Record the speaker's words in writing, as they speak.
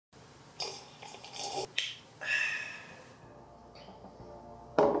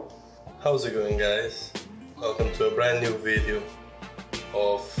How's it going, guys? Welcome to a brand new video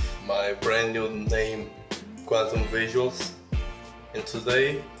of my brand new name, Quantum Visuals, and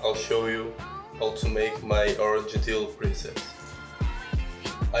today I'll show you how to make my orange teal preset.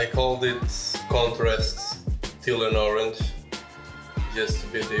 I called it contrast teal and orange, just to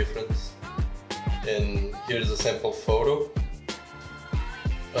be different, and here's a sample photo,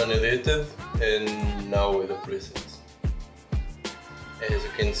 unedited, and now with the presets. As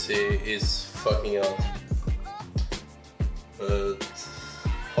you can see, it's fucking out. But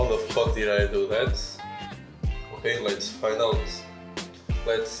how the fuck did I do that? Okay, let's find out.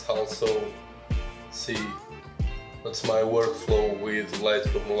 Let's also see what's my workflow with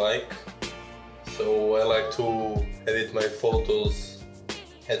Lightroom like. So I like to edit my photos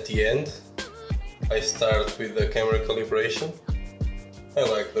at the end. I start with the camera calibration. I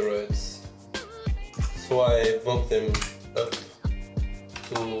like the reds, so I bump them up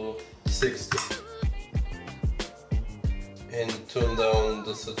to 60 and turn down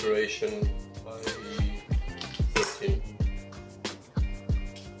the saturation by 13.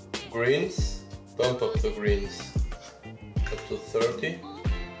 Greens, bump up the greens up to 30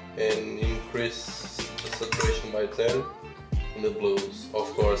 and increase the saturation by 10 in the blues.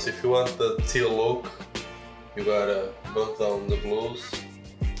 Of course, if you want the teal look, you gotta bump down the blues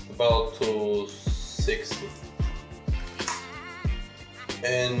about to 60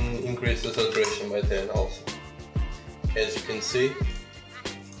 and increase the saturation by 10 also. As you can see,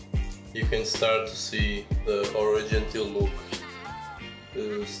 you can start to see the orange and teal look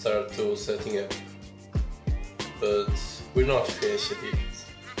start to setting up, but we're not finished yet.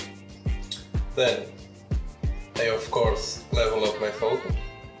 Then I of course level up my photo,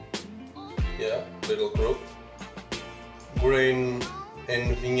 little group. Grain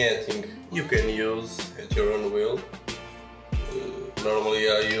and vignetting you can use at your own will. Normally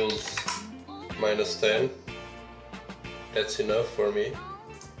I use -10, that's enough for me.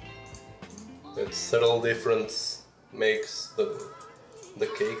 That subtle difference makes the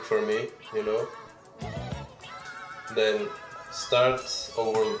cake for me, you know. Then start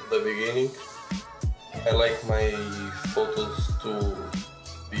over the beginning. I like my photos to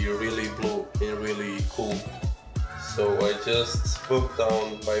be really blue and really cool, so I just bump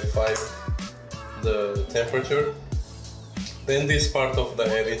down by 5 the temperature. Then this part of the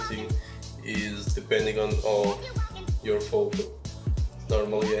editing is depending on your photo.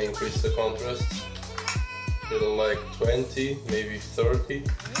 Normally I increase the contrast to like 20, maybe 30.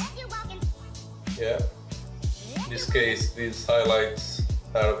 Yeah. In this case, these highlights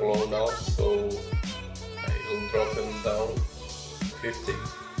are blown out, so I'll drop them down 50.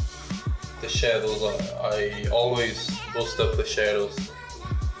 The shadows, I always boost up the shadows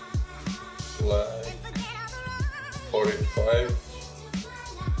like 45,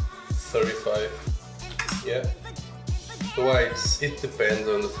 35, yeah. The whites, it depends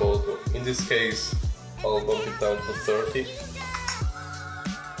on the photo. In this case, I'll bump it down to 30.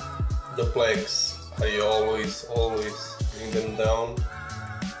 The blacks, I always bring them down,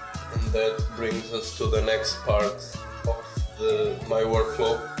 and that brings us to the next part of my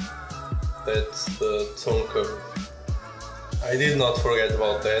workflow. That's the tone curve. I did not forget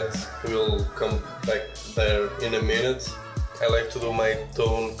about that, we'll come back there in a minute. I like to do my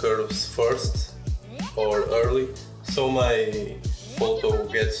tone curves first, or early, so my photo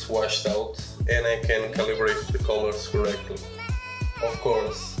gets washed out and I can calibrate the colors correctly. Of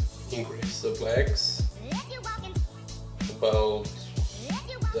course, increase the blacks, about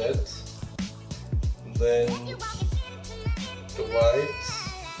that, then the whites,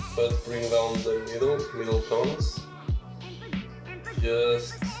 but bring down the middle tones,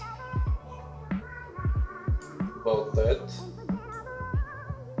 just about that.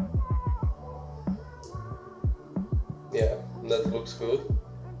 Yeah, that looks good.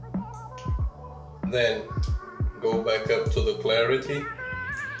 Then go back up to the clarity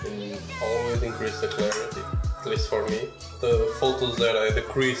and always increase the clarity, at least for me. The photos that I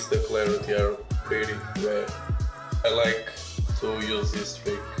decrease the clarity are pretty rare. I like to use this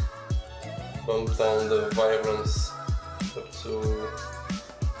trick. Bump down the vibrance up to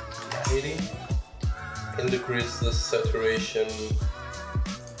 90 and decrease the saturation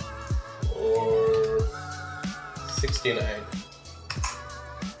for 69.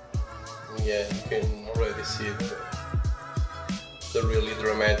 Yeah, you can already see the really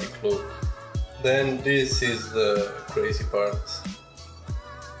dramatic look. Then this is the crazy part.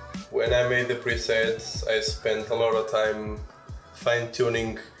 When I made the presets, I spent a lot of time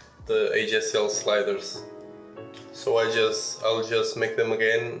fine-tuning the Hsl sliders. So I'll just make them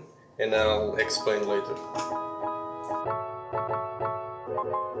again and I'll explain later.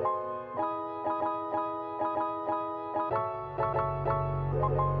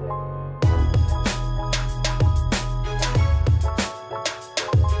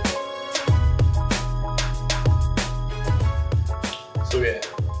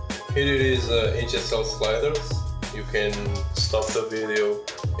 Here it is Hsl Sliders. You can stop the video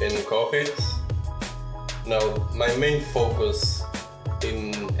and copy it. Now my main focus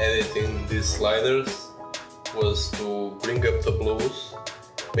in editing these sliders was to bring up the blues,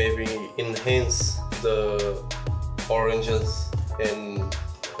 maybe enhance the oranges and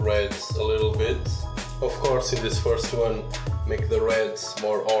reds a little bit. Of course, in this first one, make the reds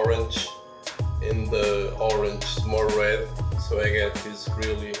more orange and the orange more red, so I get this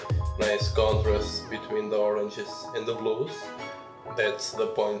really nice contrast between the oranges and the blues. That's the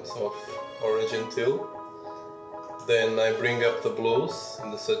point of orange and teal. Then I bring up the blues in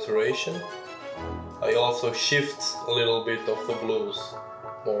the saturation. I also shift a little bit of the blues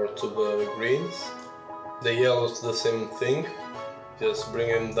more to the greens. The yellows the same thing, just bring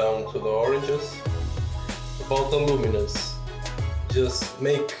them down to the oranges. About the luminous, just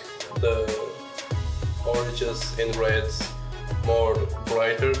make the oranges and reds more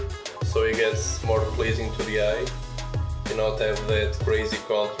brighter so it gets more pleasing to the eye and not have that crazy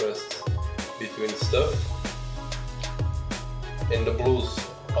contrast between stuff. And the blues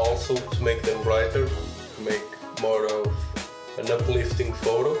also to make them brighter, to make more of an uplifting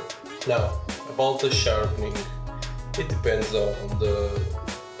photo. Now, about the sharpening, it depends on the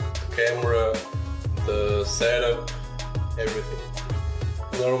camera, the setup,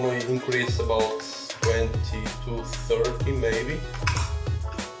 everything. Normally increase about 20 to 30 maybe.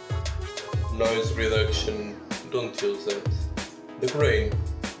 Noise reduction, don't use that. The grain,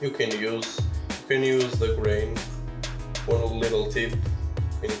 you can use the grain. One little tip,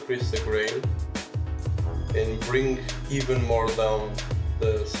 increase the grain and bring even more down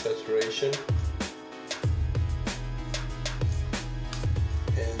the saturation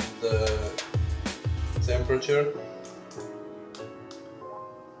and the temperature,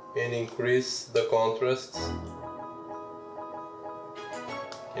 and increase the contrast,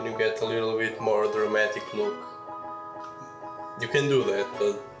 and you get a little bit more dramatic look. You can do that,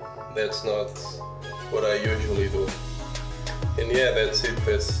 but that's not what I usually do. And yeah, that's it.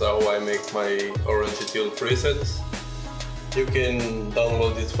 That's how I make my orange teal presets. You can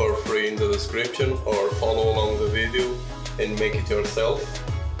download it for free in the description or follow along the video and make it yourself.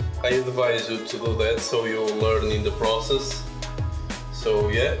 I advise you to do that so you'll learn in the process. So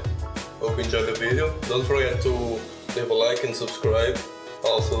yeah, hope you enjoyed the video. Don't forget to leave a like and subscribe.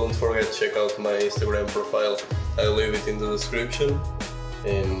 Also don't forget to check out my Instagram profile. I'll leave it in the description.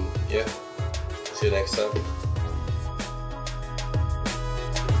 And yeah, see you next time.